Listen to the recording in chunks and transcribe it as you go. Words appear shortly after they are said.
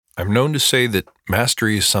I'm known to say that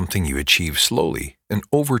mastery is something you achieve slowly and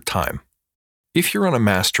over time. If you're on a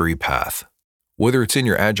mastery path, whether it's in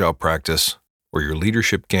your agile practice or your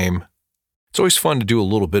leadership game, it's always fun to do a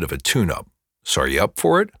little bit of a tune-up. So are you up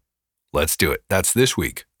for it? Let's do it. That's this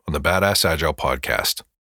week on the Badass Agile Podcast.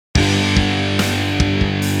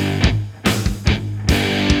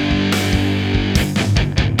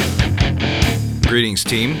 Greetings,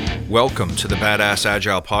 team. Welcome to the Badass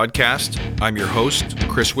Agile Podcast. I'm your host,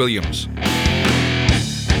 Chris Williams.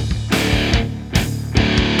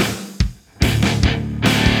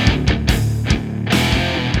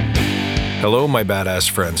 Hello, my badass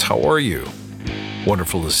friends. How are you?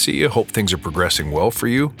 Wonderful to see you. Hope things are progressing well for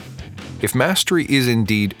you. If mastery is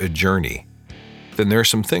indeed a journey, then there are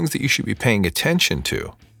some things that you should be paying attention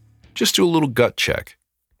to. Just do a little gut check,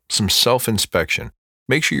 some self-inspection.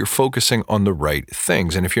 Make sure you're focusing on the right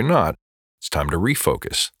things, and if you're not, it's time to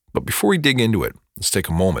refocus. But before we dig into it, let's take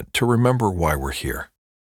a moment to remember why we're here.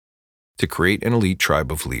 To create an elite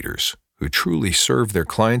tribe of leaders who truly serve their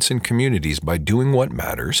clients and communities by doing what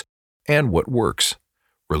matters and what works,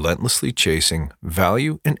 relentlessly chasing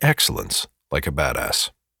value and excellence like a badass.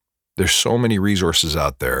 There's so many resources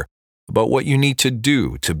out there about what you need to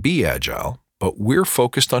do to be agile, but we're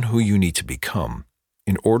focused on who you need to become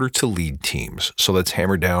in order to lead teams. So let's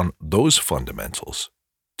hammer down those fundamentals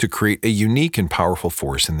to create a unique and powerful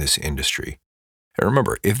force in this industry. And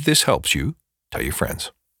remember, if this helps you, tell your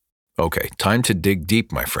friends. Okay, time to dig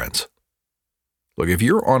deep, my friends. Look, if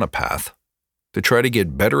you're on a path to try to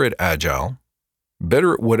get better at agile,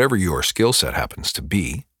 better at whatever your skill set happens to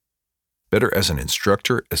be, better as an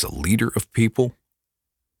instructor, as a leader of people,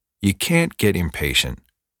 you can't get impatient.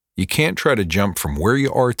 You can't try to jump from where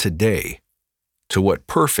you are today to what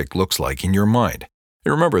perfect looks like in your mind.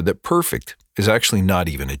 And remember that perfect is actually not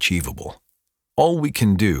even achievable. All we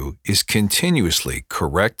can do is continuously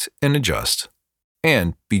correct and adjust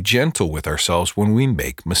and be gentle with ourselves when we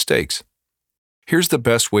make mistakes. Here's the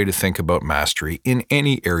best way to think about mastery in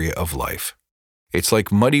any area of life. It's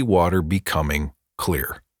like muddy water becoming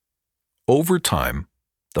clear. Over time,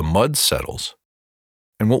 the mud settles,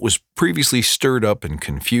 and what was previously stirred up and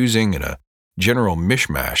confusing in a general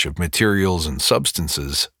mishmash of materials and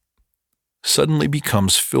substances suddenly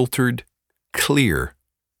becomes filtered, clear,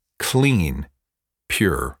 clean,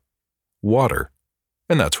 pure water.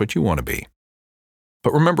 And that's what you want to be.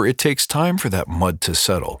 But remember, it takes time for that mud to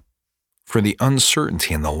settle, for the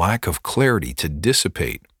uncertainty and the lack of clarity to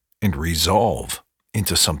dissipate and resolve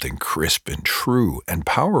into something crisp and true and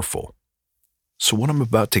powerful. So what I'm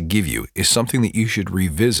about to give you is something that you should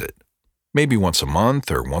revisit, maybe once a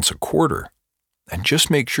month or once a quarter, and just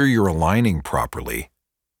make sure you're aligning properly,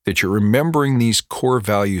 that you're remembering these core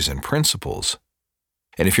values and principles.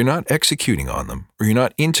 And if you're not executing on them or you're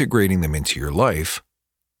not integrating them into your life,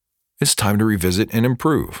 it's time to revisit and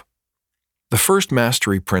improve. The first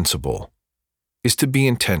mastery principle is to be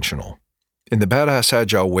intentional. In the Badass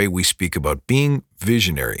Agile way, we speak about being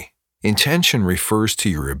visionary. Intention refers to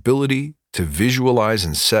your ability to visualize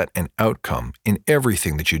and set an outcome in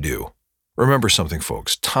everything that you do. Remember something,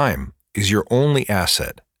 folks. Time is your only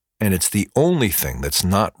asset, and it's the only thing that's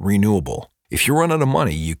not renewable. If you run out of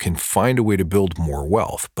money, you can find a way to build more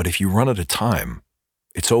wealth, but if you run out of time,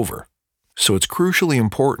 it's over. So it's crucially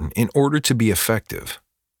important in order to be effective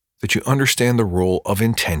that you understand the role of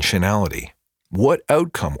intentionality. What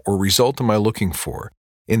outcome or result am I looking for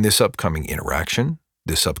in this upcoming interaction,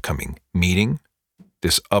 this upcoming meeting,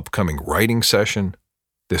 this upcoming writing session,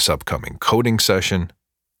 this upcoming coding session?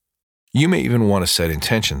 You may even want to set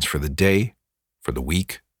intentions for the day, for the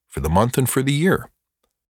week, for the month, and for the year.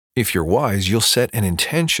 If you're wise, you'll set an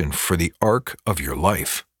intention for the arc of your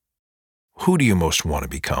life. Who do you most want to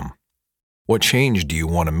become? What change do you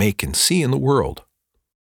want to make and see in the world?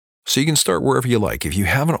 So you can start wherever you like. If you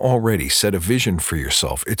haven't already set a vision for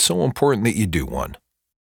yourself, it's so important that you do one.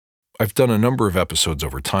 I've done a number of episodes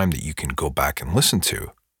over time that you can go back and listen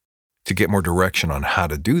to get more direction on how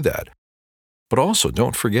to do that. But also,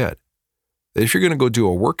 don't forget that if you're going to go do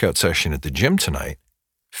a workout session at the gym tonight,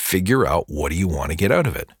 figure out what do you want to get out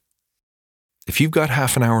of it. If you've got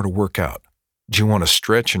half an hour to work out, do you want to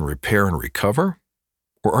stretch and repair and recover?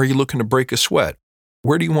 Or are you looking to break a sweat?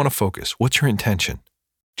 Where do you want to focus? What's your intention?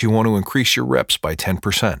 Do you want to increase your reps by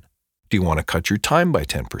 10%? Do you want to cut your time by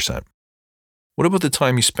 10%? What about the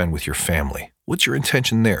time you spend with your family? What's your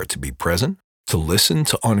intention there? To be present? To listen?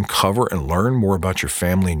 To uncover and learn more about your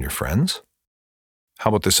family and your friends? How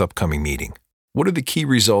about this upcoming meeting? What are the key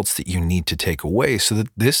results that you need to take away so that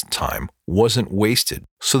this time wasn't wasted,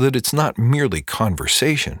 so that it's not merely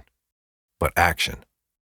conversation, but action?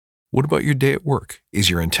 What about your day at work? Is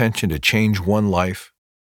your intention to change one life,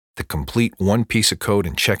 to complete one piece of code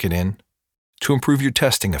and check it in, to improve your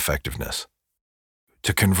testing effectiveness,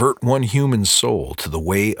 to convert one human soul to the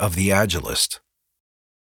way of the agilist.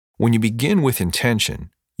 When you begin with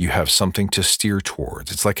intention, you have something to steer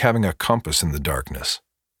towards. It's like having a compass in the darkness.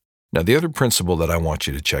 Now, the other principle that I want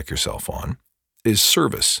you to check yourself on is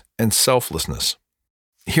service and selflessness.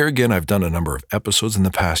 Here again, I've done a number of episodes in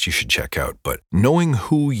the past you should check out, but knowing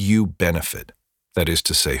who you benefit, that is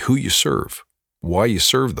to say, who you serve, why you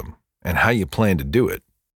serve them, and how you plan to do it,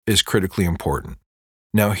 is critically important.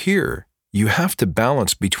 Now here, you have to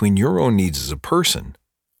balance between your own needs as a person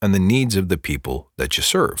and the needs of the people that you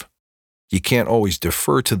serve. You can't always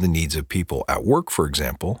defer to the needs of people at work, for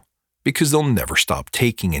example, because they'll never stop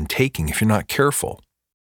taking and taking if you're not careful.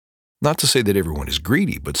 Not to say that everyone is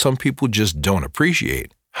greedy, but some people just don't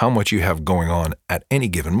appreciate how much you have going on at any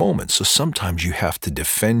given moment, so sometimes you have to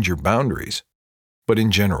defend your boundaries. But in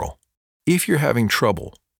general, if you're having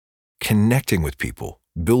trouble connecting with people,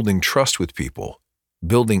 building trust with people,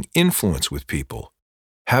 building influence with people,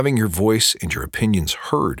 having your voice and your opinions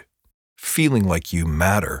heard, feeling like you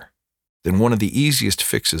matter, then one of the easiest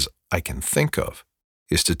fixes I can think of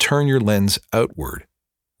is to turn your lens outward.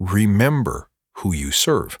 Remember who you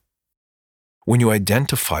serve. When you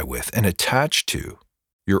identify with and attach to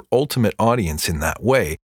your ultimate audience in that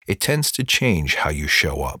way, it tends to change how you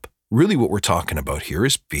show up. Really what we're talking about here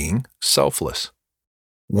is being selfless.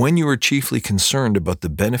 When you are chiefly concerned about the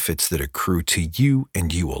benefits that accrue to you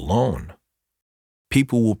and you alone,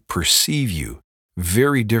 people will perceive you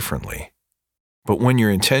very differently. But when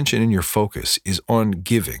your intention and your focus is on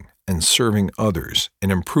giving and serving others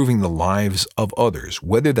and improving the lives of others,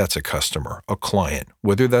 whether that's a customer, a client,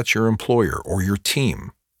 whether that's your employer or your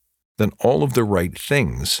team, then all of the right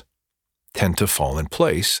things tend to fall in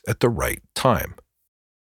place at the right time.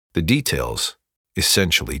 The details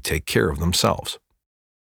essentially take care of themselves.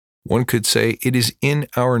 One could say it is in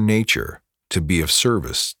our nature to be of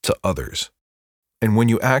service to others. And when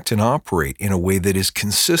you act and operate in a way that is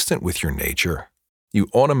consistent with your nature, you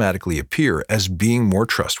automatically appear as being more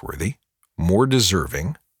trustworthy, more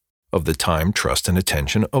deserving of the time, trust, and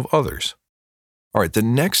attention of others. All right, the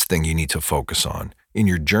next thing you need to focus on in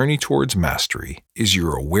your journey towards mastery is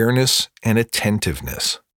your awareness and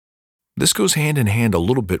attentiveness. This goes hand in hand a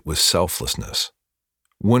little bit with selflessness.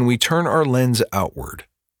 When we turn our lens outward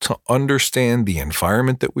to understand the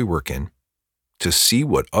environment that we work in, to see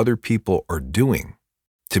what other people are doing,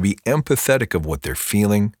 to be empathetic of what they're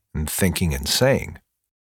feeling and thinking and saying.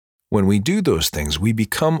 When we do those things, we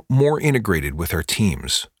become more integrated with our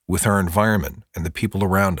teams, with our environment, and the people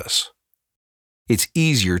around us. It's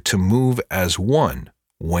easier to move as one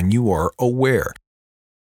when you are aware.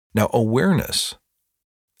 Now, awareness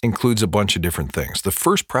includes a bunch of different things. The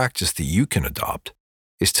first practice that you can adopt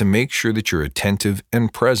is to make sure that you're attentive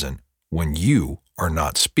and present when you are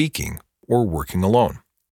not speaking or working alone.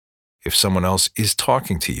 If someone else is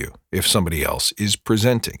talking to you, if somebody else is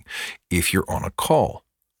presenting, if you're on a call,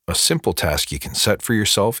 a simple task you can set for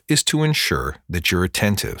yourself is to ensure that you're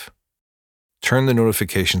attentive. Turn the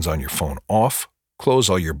notifications on your phone off, close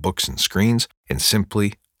all your books and screens, and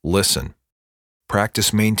simply listen.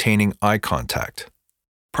 Practice maintaining eye contact.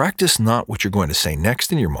 Practice not what you're going to say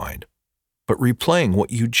next in your mind, but replaying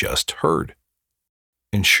what you just heard.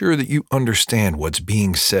 Ensure that you understand what's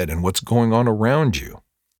being said and what's going on around you.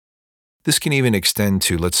 This can even extend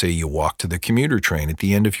to, let's say, you walk to the commuter train at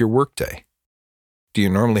the end of your workday. Do you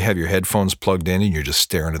normally have your headphones plugged in and you're just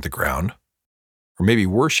staring at the ground? Or maybe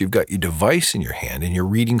worse, you've got your device in your hand and you're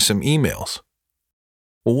reading some emails.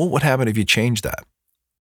 Well, what would happen if you changed that?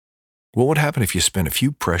 What would happen if you spent a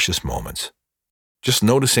few precious moments just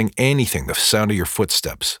noticing anything, the sound of your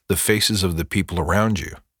footsteps, the faces of the people around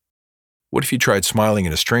you? What if you tried smiling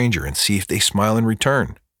at a stranger and see if they smile in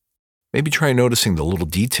return? Maybe try noticing the little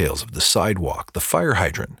details of the sidewalk, the fire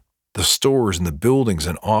hydrant, the stores and the buildings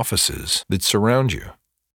and offices that surround you.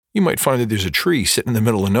 You might find that there's a tree sitting in the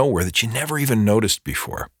middle of nowhere that you never even noticed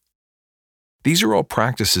before. These are all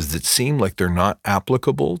practices that seem like they're not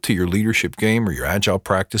applicable to your leadership game or your agile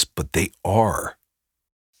practice, but they are.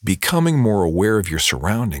 Becoming more aware of your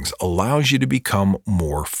surroundings allows you to become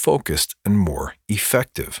more focused and more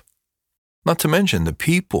effective. Not to mention the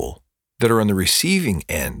people that are on the receiving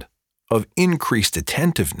end of increased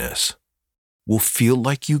attentiveness will feel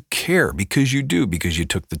like you care because you do, because you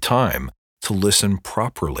took the time to listen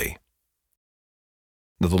properly.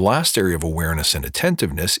 Now, the last area of awareness and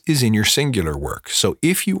attentiveness is in your singular work. So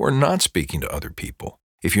if you are not speaking to other people,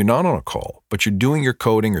 if you're not on a call, but you're doing your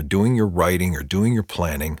coding or doing your writing or doing your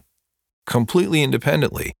planning completely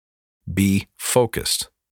independently, be focused.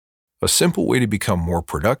 A simple way to become more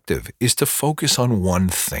productive is to focus on one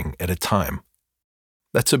thing at a time.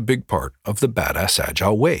 That's a big part of the badass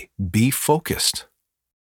agile way. Be focused.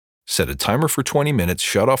 Set a timer for 20 minutes,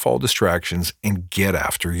 shut off all distractions, and get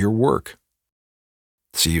after your work.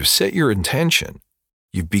 So you've set your intention.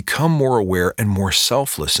 You've become more aware and more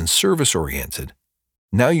selfless and service-oriented.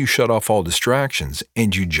 Now you shut off all distractions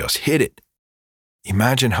and you just hit it.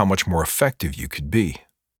 Imagine how much more effective you could be.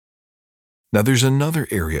 Now there's another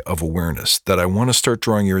area of awareness that I want to start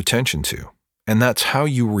drawing your attention to, and that's how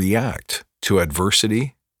you react to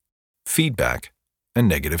adversity, feedback, and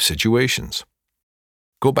negative situations.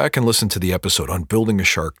 Go back and listen to the episode on building a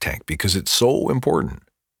shark tank because it's so important.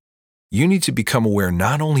 You need to become aware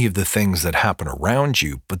not only of the things that happen around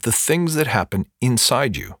you, but the things that happen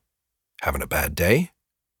inside you. Having a bad day?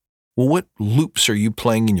 Well, what loops are you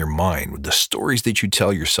playing in your mind with the stories that you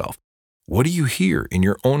tell yourself? What do you hear in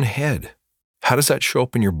your own head? How does that show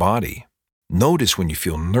up in your body? Notice when you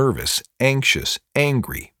feel nervous, anxious,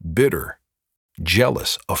 angry, bitter,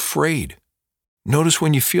 jealous, afraid. Notice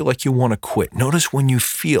when you feel like you want to quit. Notice when you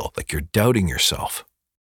feel like you're doubting yourself.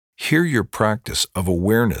 Here, your practice of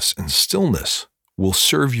awareness and stillness will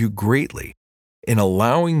serve you greatly in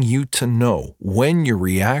allowing you to know when your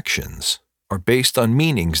reactions are based on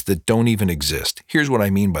meanings that don't even exist. Here's what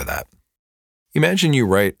I mean by that. Imagine you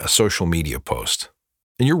write a social media post,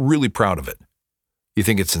 and you're really proud of it. You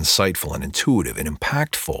think it's insightful and intuitive and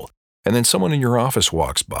impactful, and then someone in your office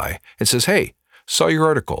walks by and says, "Hey, saw your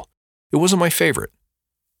article. It wasn't my favorite."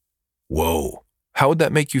 Whoa, how would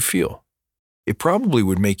that make you feel? It probably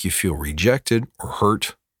would make you feel rejected or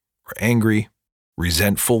hurt or angry,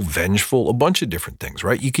 resentful, vengeful, a bunch of different things,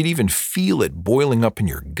 right? You could even feel it boiling up in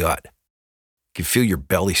your gut. You can feel your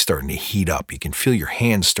belly starting to heat up. You can feel your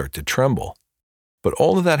hands start to tremble. But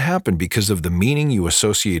all of that happened because of the meaning you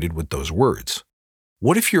associated with those words.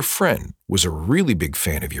 What if your friend was a really big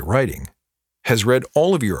fan of your writing, has read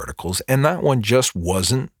all of your articles, and that one just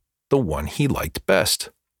wasn't the one he liked best?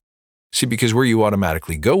 See, because where you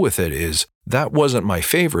automatically go with it is, that wasn't my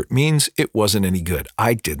favorite means it wasn't any good.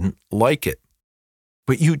 I didn't like it.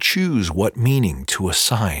 But you choose what meaning to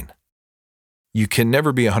assign. You can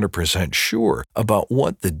never be 100% sure about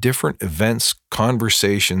what the different events,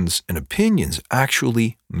 conversations, and opinions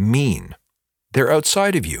actually mean. They're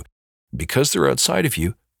outside of you. Because they're outside of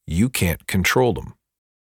you, you can't control them.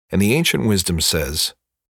 And the ancient wisdom says,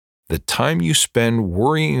 the time you spend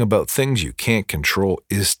worrying about things you can't control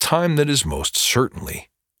is time that is most certainly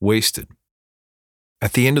wasted.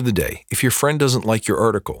 At the end of the day, if your friend doesn't like your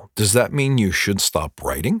article, does that mean you should stop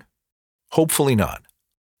writing? Hopefully not.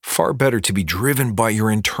 Far better to be driven by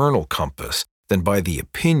your internal compass than by the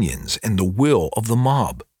opinions and the will of the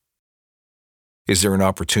mob. Is there an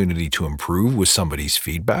opportunity to improve with somebody's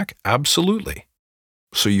feedback? Absolutely.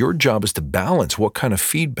 So your job is to balance what kind of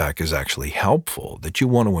feedback is actually helpful that you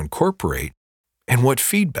want to incorporate and what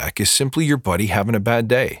feedback is simply your buddy having a bad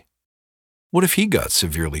day. What if he got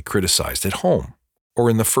severely criticized at home or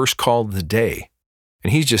in the first call of the day,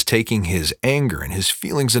 and he's just taking his anger and his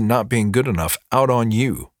feelings of not being good enough out on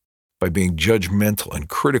you by being judgmental and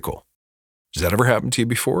critical? Has that ever happened to you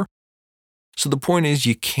before? So the point is,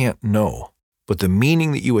 you can't know, but the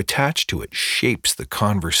meaning that you attach to it shapes the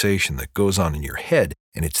conversation that goes on in your head,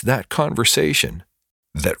 and it's that conversation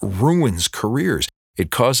that ruins careers.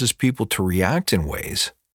 It causes people to react in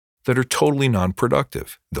ways that are totally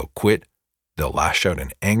non-productive. They'll quit, they'll lash out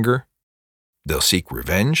in anger, they'll seek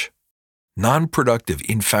revenge. Non-productive,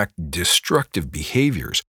 in fact, destructive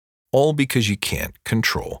behaviors, all because you can't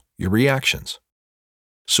control your reactions.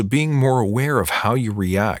 So being more aware of how you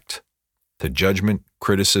react to judgment,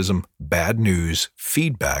 criticism, bad news,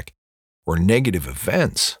 feedback, or negative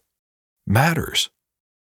events matters.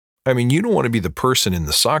 I mean, you don't want to be the person in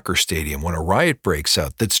the soccer stadium when a riot breaks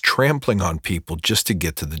out that's trampling on people just to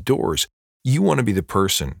get to the doors. You want to be the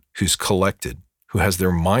person who's collected, who has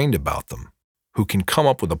their mind about them, who can come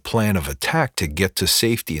up with a plan of attack to get to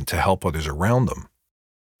safety and to help others around them.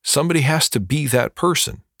 Somebody has to be that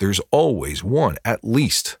person. There's always one, at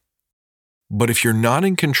least. But if you're not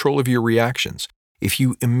in control of your reactions, if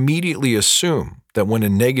you immediately assume that when a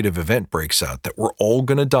negative event breaks out that we're all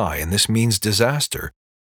going to die and this means disaster,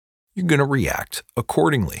 you're going to react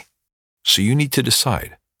accordingly. So you need to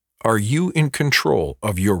decide, are you in control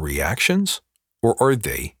of your reactions or are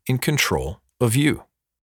they in control of you?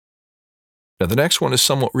 Now the next one is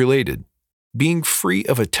somewhat related, being free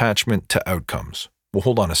of attachment to outcomes. Well,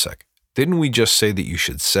 hold on a sec. Didn't we just say that you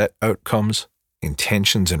should set outcomes,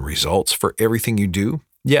 intentions, and results for everything you do?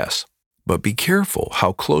 Yes, but be careful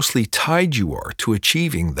how closely tied you are to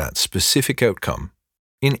achieving that specific outcome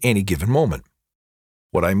in any given moment.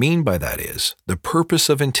 What I mean by that is, the purpose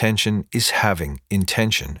of intention is having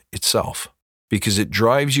intention itself, because it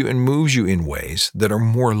drives you and moves you in ways that are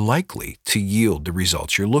more likely to yield the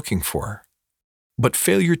results you're looking for. But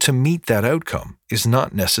failure to meet that outcome is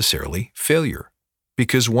not necessarily failure,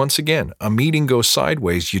 because once again, a meeting goes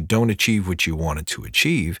sideways, you don't achieve what you wanted to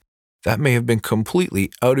achieve. That may have been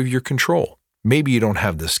completely out of your control. Maybe you don't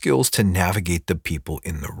have the skills to navigate the people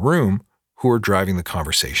in the room who are driving the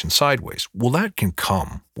conversation sideways. Well, that can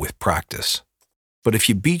come with practice. But if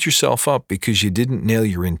you beat yourself up because you didn't nail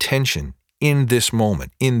your intention in this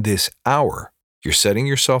moment, in this hour, you're setting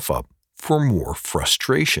yourself up for more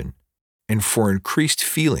frustration and for increased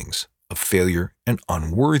feelings of failure and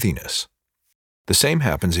unworthiness. The same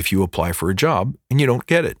happens if you apply for a job and you don't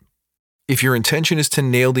get it. If your intention is to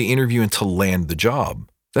nail the interview and to land the job,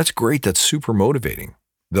 that's great, that's super motivating.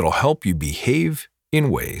 That'll help you behave in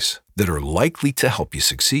ways that are likely to help you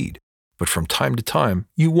succeed. But from time to time,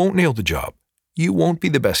 you won't nail the job. You won't be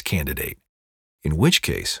the best candidate. In which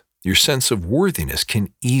case, your sense of worthiness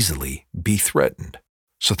can easily be threatened.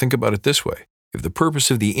 So think about it this way. If the purpose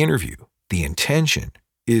of the interview, the intention,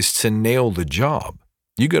 is to nail the job,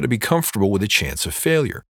 you got to be comfortable with a chance of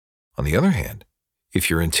failure. On the other hand, if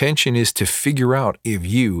your intention is to figure out if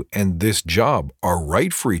you and this job are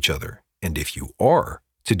right for each other, and if you are,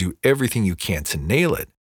 to do everything you can to nail it,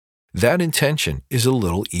 that intention is a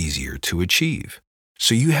little easier to achieve.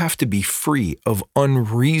 So you have to be free of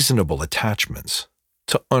unreasonable attachments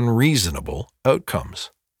to unreasonable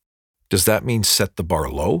outcomes. Does that mean set the bar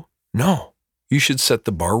low? No, you should set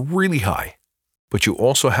the bar really high. But you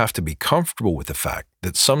also have to be comfortable with the fact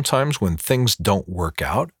that sometimes when things don't work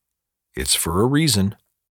out, it's for a reason.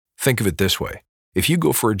 Think of it this way. If you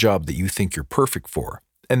go for a job that you think you're perfect for,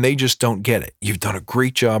 and they just don't get it, you've done a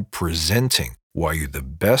great job presenting why you're the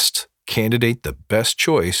best candidate, the best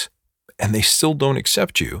choice, and they still don't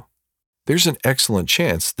accept you, there's an excellent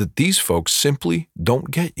chance that these folks simply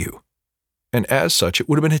don't get you. And as such, it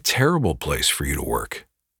would have been a terrible place for you to work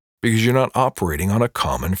because you're not operating on a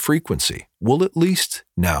common frequency. Well, at least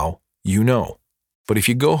now you know. But if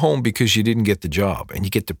you go home because you didn't get the job and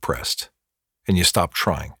you get depressed and you stop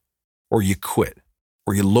trying, or you quit,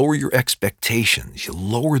 or you lower your expectations, you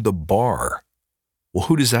lower the bar, well,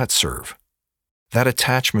 who does that serve? That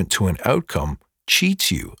attachment to an outcome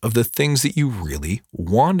cheats you of the things that you really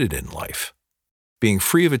wanted in life. Being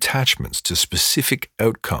free of attachments to specific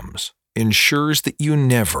outcomes ensures that you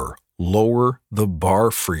never lower the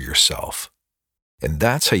bar for yourself. And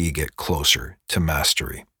that's how you get closer to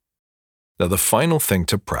mastery. Now, the final thing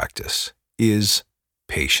to practice is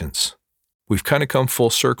patience. We've kind of come full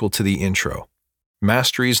circle to the intro.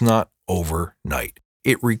 Mastery is not overnight.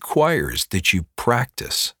 It requires that you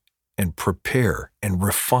practice and prepare and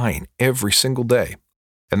refine every single day.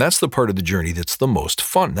 And that's the part of the journey that's the most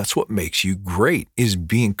fun. That's what makes you great, is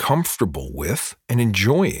being comfortable with and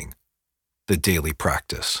enjoying the daily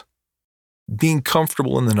practice. Being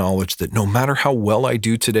comfortable in the knowledge that no matter how well I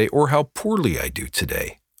do today or how poorly I do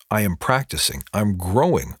today, I am practicing, I'm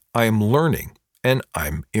growing, I am learning, and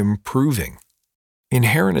I'm improving.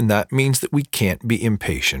 Inherent in that means that we can't be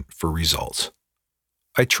impatient for results.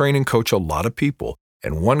 I train and coach a lot of people,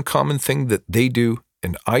 and one common thing that they do,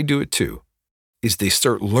 and I do it too, is they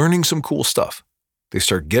start learning some cool stuff. They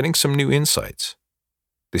start getting some new insights.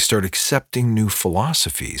 They start accepting new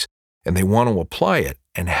philosophies, and they want to apply it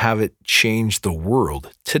and have it change the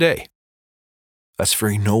world today. That's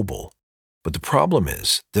very noble. But the problem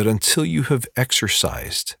is that until you have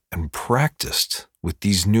exercised and practiced with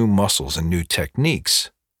these new muscles and new techniques,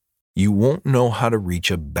 you won't know how to reach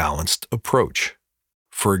a balanced approach.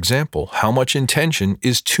 For example, how much intention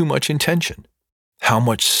is too much intention? How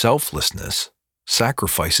much selflessness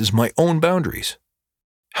sacrifices my own boundaries?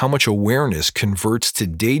 How much awareness converts to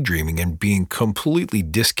daydreaming and being completely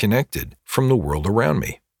disconnected from the world around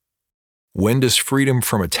me? When does freedom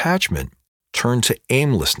from attachment turn to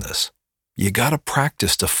aimlessness? You gotta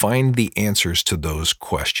practice to find the answers to those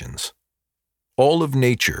questions. All of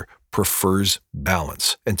nature prefers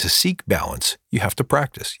balance, and to seek balance, you have to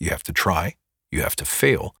practice. You have to try, you have to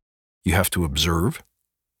fail, you have to observe,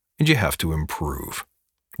 and you have to improve,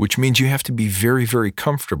 which means you have to be very, very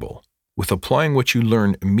comfortable with applying what you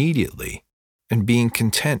learn immediately and being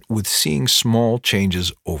content with seeing small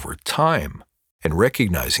changes over time and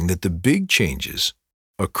recognizing that the big changes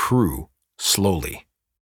accrue slowly.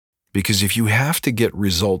 Because if you have to get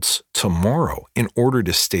results tomorrow in order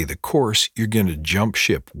to stay the course, you're going to jump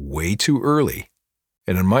ship way too early.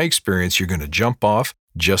 And in my experience, you're going to jump off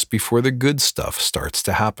just before the good stuff starts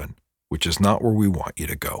to happen, which is not where we want you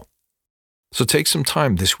to go. So take some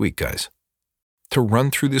time this week, guys, to run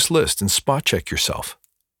through this list and spot check yourself.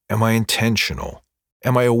 Am I intentional?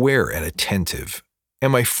 Am I aware and attentive?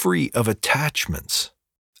 Am I free of attachments?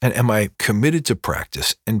 And am I committed to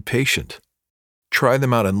practice and patient? Try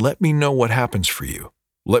them out and let me know what happens for you.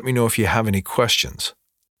 Let me know if you have any questions.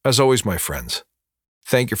 As always, my friends,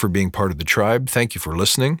 thank you for being part of the tribe. Thank you for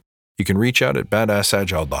listening. You can reach out at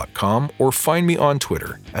badassagile.com or find me on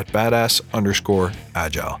Twitter at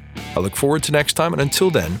badass_agile. I look forward to next time, and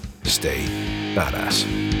until then, stay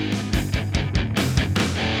badass.